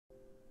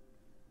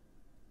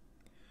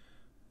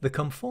The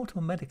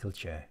Comforto medical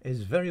chair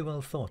is very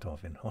well thought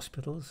of in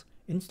hospitals,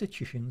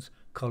 institutions,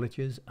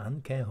 colleges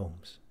and care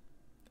homes.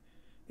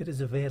 It is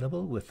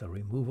available with a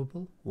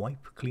removable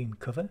wipe clean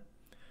cover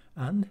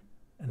and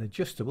an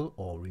adjustable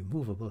or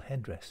removable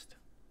headrest.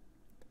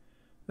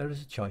 There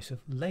is a choice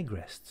of leg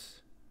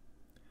rests,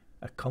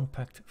 a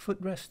compact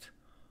footrest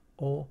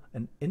or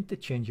an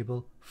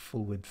interchangeable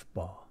full width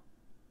bar.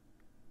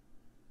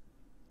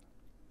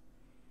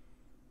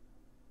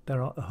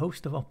 There are a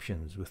host of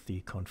options with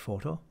the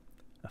Comforto,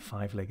 a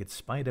 5-legged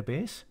spider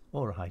base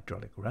or a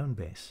hydraulic round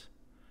base.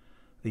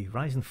 The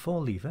rise and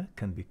fall lever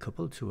can be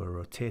coupled to a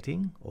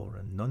rotating or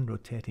a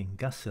non-rotating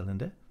gas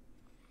cylinder,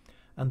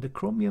 and the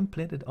chromium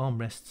plated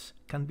armrests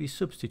can be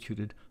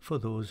substituted for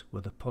those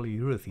with a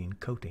polyurethane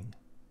coating.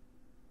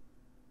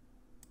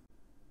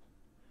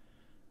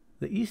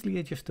 The easily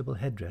adjustable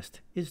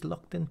headrest is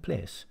locked in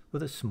place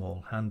with a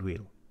small hand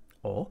wheel,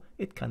 or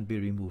it can be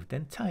removed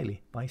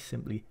entirely by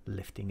simply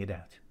lifting it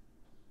out.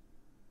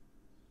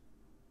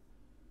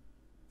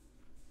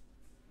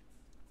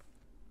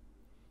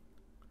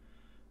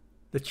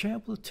 The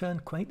chair will turn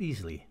quite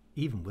easily,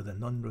 even with a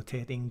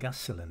non-rotating gas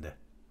cylinder.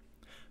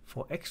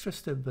 For extra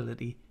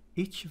stability,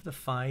 each of the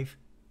 5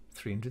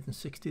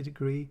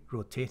 360-degree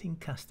rotating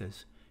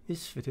casters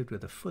is fitted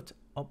with a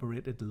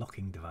foot-operated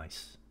locking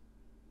device.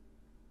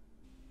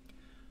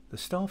 The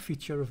star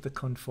feature of the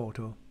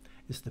Comforto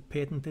is the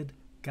patented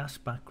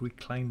gas-back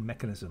recline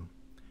mechanism.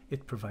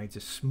 It provides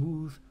a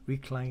smooth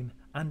recline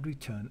and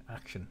return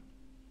action.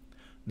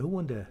 No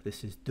wonder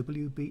this is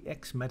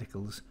WBX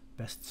Medical's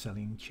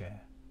best-selling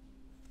chair.